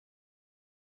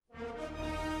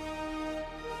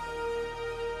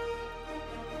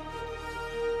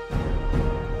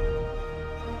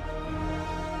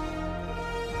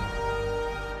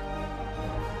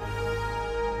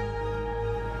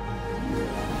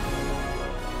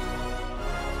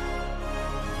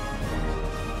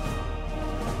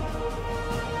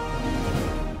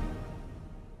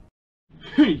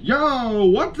Yo,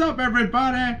 what's up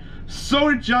everybody?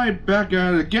 Soda Giant back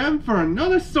at it again for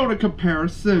another soda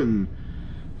comparison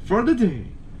for the day.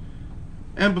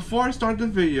 And before I start the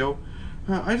video,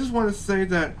 I just want to say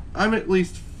that I'm at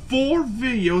least 4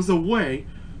 videos away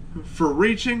for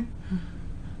reaching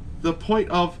the point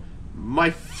of my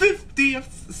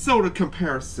 50th soda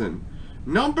comparison.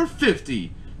 Number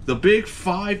 50, the big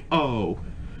 5-0.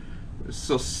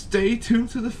 So stay tuned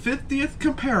to the 50th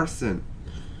comparison.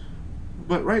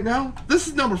 But right now, this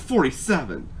is number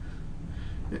 47.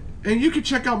 And you can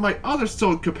check out my other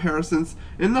soda comparisons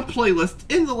in the playlist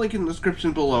in the link in the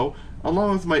description below,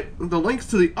 along with the links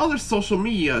to the other social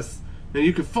medias that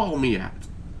you can follow me at.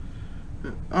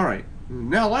 Alright,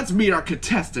 now let's meet our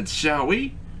contestants, shall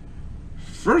we?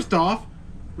 First off,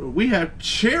 we have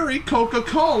Cherry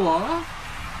Coca-Cola.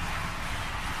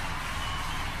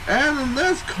 And in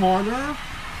this corner,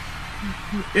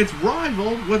 its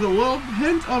rival with a little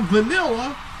hint of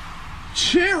vanilla,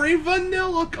 Cherry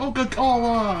Vanilla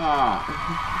Coca-Cola.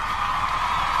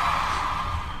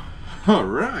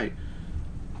 Alright.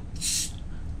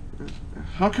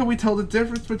 How can we tell the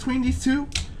difference between these two?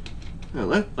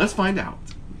 Let's find out.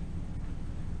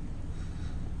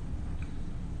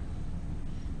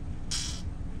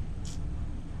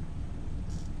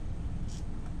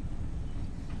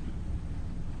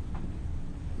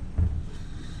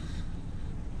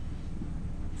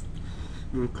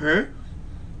 Okay.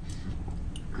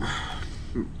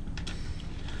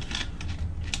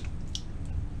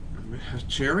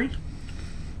 Cherry.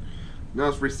 Now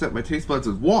let's reset my taste buds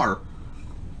with water.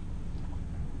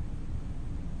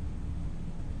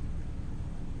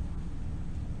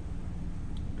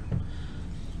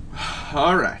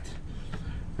 Alright.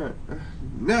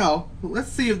 Now, let's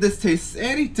see if this tastes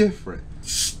any different.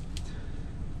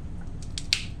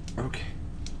 Okay.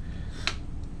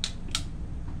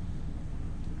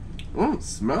 Oh, it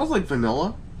smells like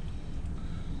vanilla.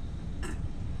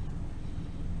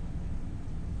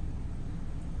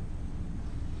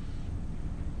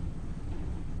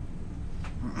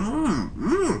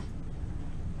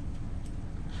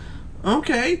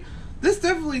 Okay, this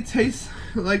definitely tastes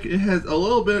like it has a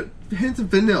little bit hint of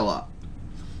vanilla.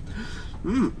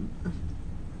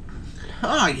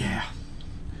 Ah, yeah.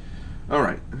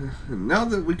 Alright, now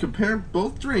that we compare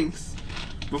both drinks,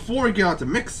 before we get on to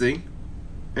mixing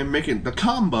and making the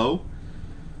combo,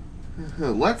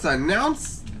 let's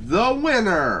announce the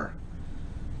winner.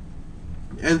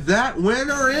 And that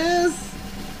winner is...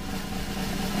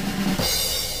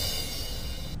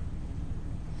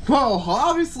 well,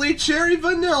 obviously Cherry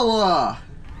Vanilla.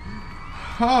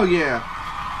 Oh yeah.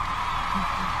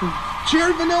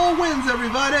 Cherry Vanilla wins,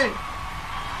 everybody.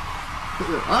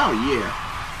 Oh yeah.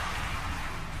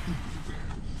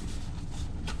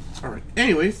 Alright,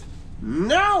 anyways,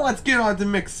 now let's get on to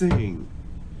mixing.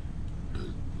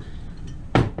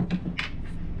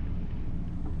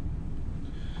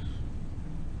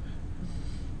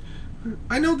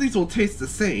 I know these will taste the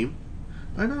same.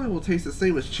 I know it will taste the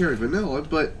same as Cherry Vanilla,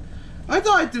 but I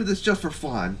thought I'd do this just for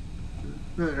fun.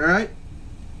 Alright?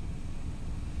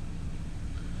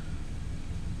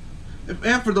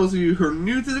 And for those of you who are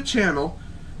new to the channel,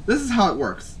 this is how it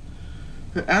works.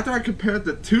 After I compared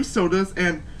the 2 sodas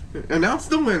and announced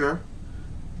the winner,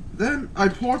 then I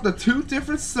poured the 2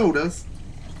 different sodas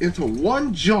into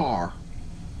one jar.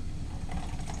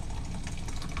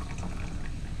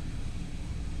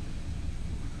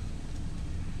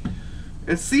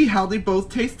 And see how they both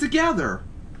taste together.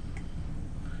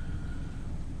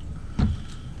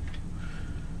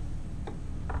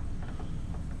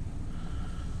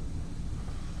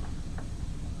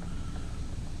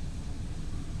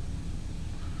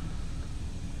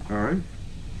 Alright.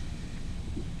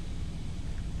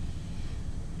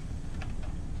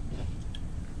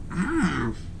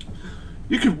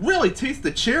 You can really taste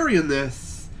the cherry in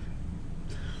this.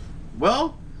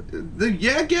 Well,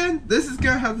 yeah, again, this is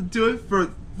gonna have to do it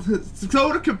for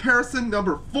soda comparison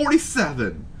number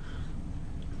 47.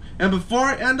 And before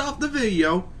I end off the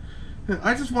video,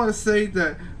 I just want to say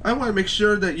that I want to make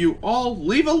sure that you all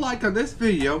leave a like on this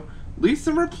video, leave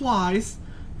some replies,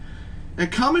 and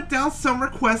comment down some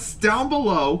requests down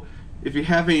below. If you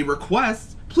have any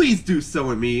requests, please do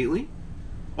so immediately,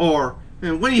 or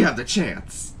when you have the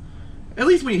chance. At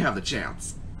least when you have the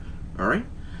chance. Alright?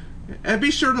 And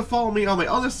be sure to follow me on my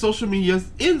other social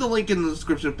medias in the link in the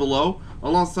description below,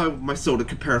 alongside my soda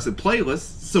comparison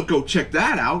playlist, so go check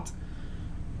that out.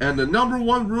 And the number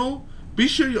 1 rule, be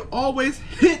sure you always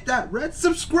hit that red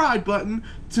subscribe button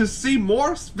to see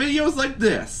more videos like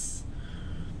this.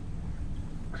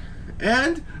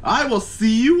 And I will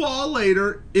see you all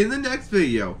later in the next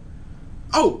video.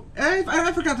 Oh, and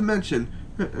I forgot to mention,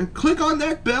 Click on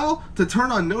that bell to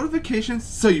turn on notifications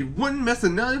so you wouldn't miss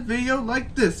another video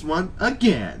like this one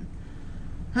again.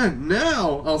 And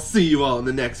now I'll see you all in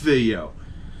the next video.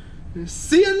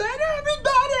 See you later,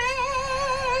 everybody!